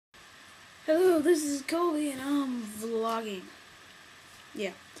Hello, this is Colby and I'm vlogging.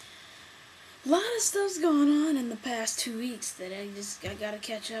 Yeah. A lot of stuff's gone on in the past 2 weeks that I gotta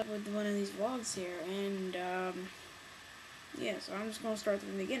catch up with one of these vlogs here. And, yeah, so I'm just gonna start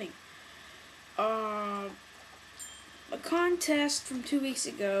from the beginning. Uh, a contest from 2 weeks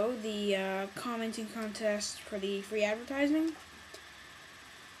ago, the commenting contest for the free advertising.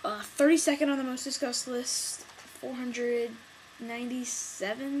 32nd on the most discussed list,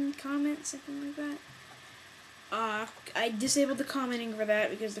 497 comments, something like that. I disabled the commenting for that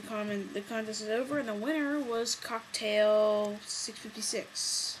because the contest is over, and the winner was Cocktail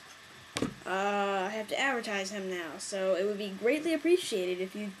 656. I have to advertise him now, so it would be greatly appreciated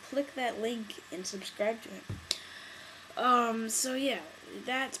if you'd click that link and subscribe to him. So yeah,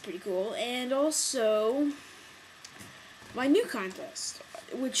 that's pretty cool. And also, my new contest,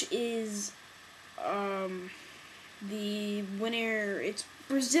 which is, the winner, it's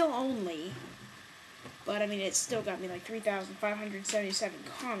Brazil only. But, I mean, it still got me like 3,577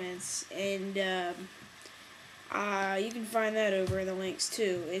 comments, and you can find that over in the links,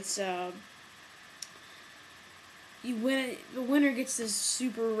 too. It's, the winner gets this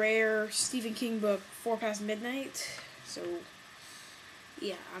super rare Stephen King book, 4 Past Midnight, so,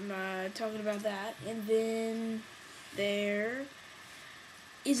 yeah, I'm talking about that. And then there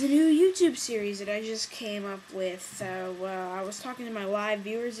is a new YouTube series that I just came up with. I was talking to my live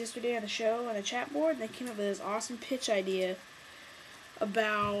viewers yesterday on the show, on the chat board, and they came up with this awesome pitch idea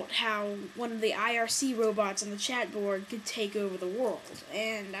about how one of the IRC robots on the chat board could take over the world.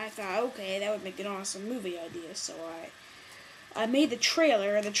 And I thought, okay, that would make an awesome movie idea, so I made the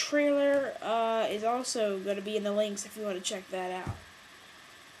trailer, and the trailer is also going to be in the links if you want to check that out.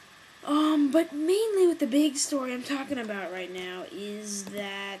 But mainly what the big story I'm talking about right now is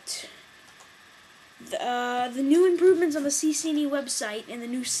that the new improvements on the CCNE website and the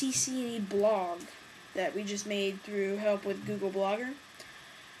new CCNE blog that we just made through help with Google Blogger.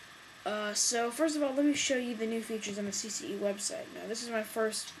 So first of all, let me show you the new features on the CCNE website. Now, this is the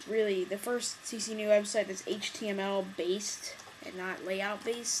first CCNE website that's HTML based and not layout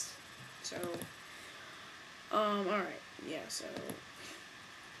based. So, alright, yeah, so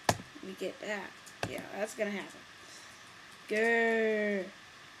we get that. Yeah, that's gonna happen. Grr.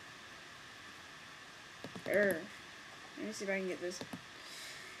 Let me see if I can get this.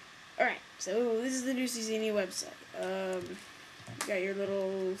 Alright, so this is the new CCNE website. You got your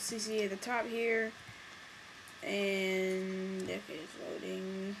little CC at the top here. And, okay, it's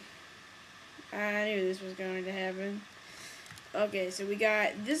loading. I knew this was going to happen. Okay, so we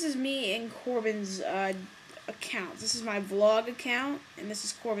got, this is me and Corbin's account. This is my vlog account, and this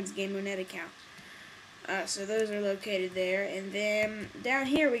is Corbin's GameONet account. So those are located there, and then down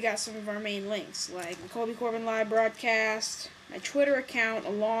here we got some of our main links, like Colby Corbin Live Broadcast, my Twitter account,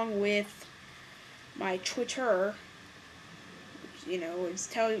 along with my Twitter, which, you know,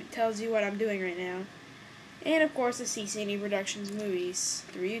 tells you what I'm doing right now, and of course the CCNE Productions movies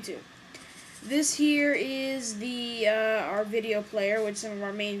through YouTube. This here is the our video player with some of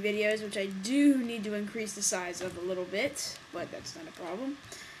our main videos, which I do need to increase the size of a little bit, but that's not a problem.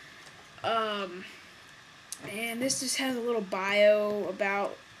 And this just has a little bio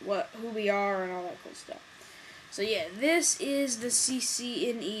about who we are and all that cool stuff. So yeah, this is the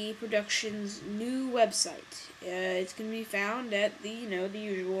CCNE Productions new website. It's going to be found at the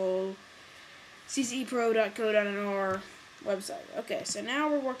usual ccpro.co.nr website. Okay, so now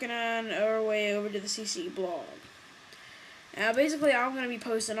we're working on our way over to the CCE blog. Now, basically, I'm going to be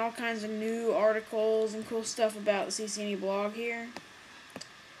posting all kinds of new articles and cool stuff about the CCNE blog here.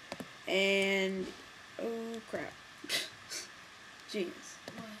 And, oh crap. Jeez.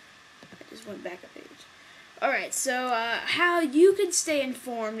 What? I just went back a page. Alright, so how you can stay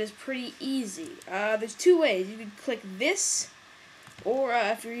informed is pretty easy. There's two ways. You can click this, or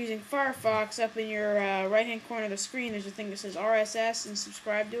if you're using Firefox, up in your right-hand corner of the screen, there's a thing that says RSS and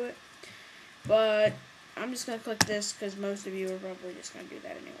subscribe to it. But I'm just going to click this because most of you are probably just going to do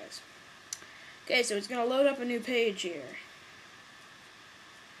that anyways. Okay, so it's going to load up a new page here.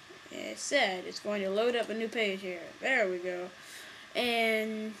 It said it's going to load up a new page here. There we go.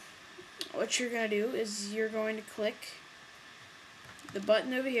 And what you're going to do is you're going to click the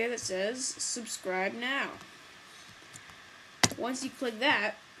button over here that says subscribe now. Once you click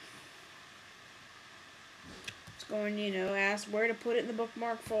that, it's going to, ask where to put it in the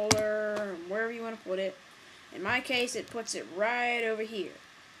bookmark folder, or wherever you want to put it. In my case, it puts it right over here.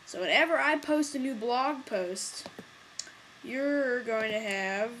 So whenever I post a new blog post, you're going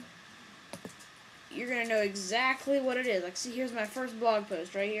to know exactly what it is. Like, see, here's my first blog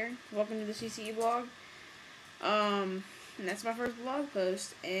post right here. Welcome to the CCE blog. And that's my first blog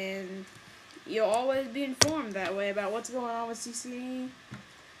post. And you'll always be informed that way about what's going on with CCE.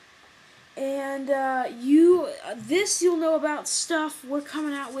 And you'll know about stuff we're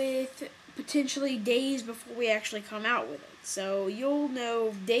coming out with potentially days before we actually come out with it. So you'll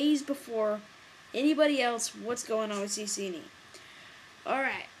know days before anybody else what's going on with CCE.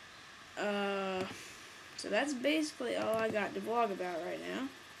 Alright. So that's basically all I got to vlog about right now.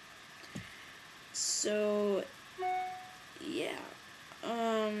 So yeah.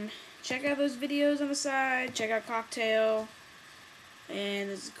 Check out those videos on the side. Check out Cocktail. And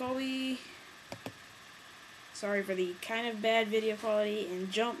this is Colby. Sorry for the kind of bad video quality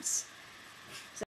and jumps.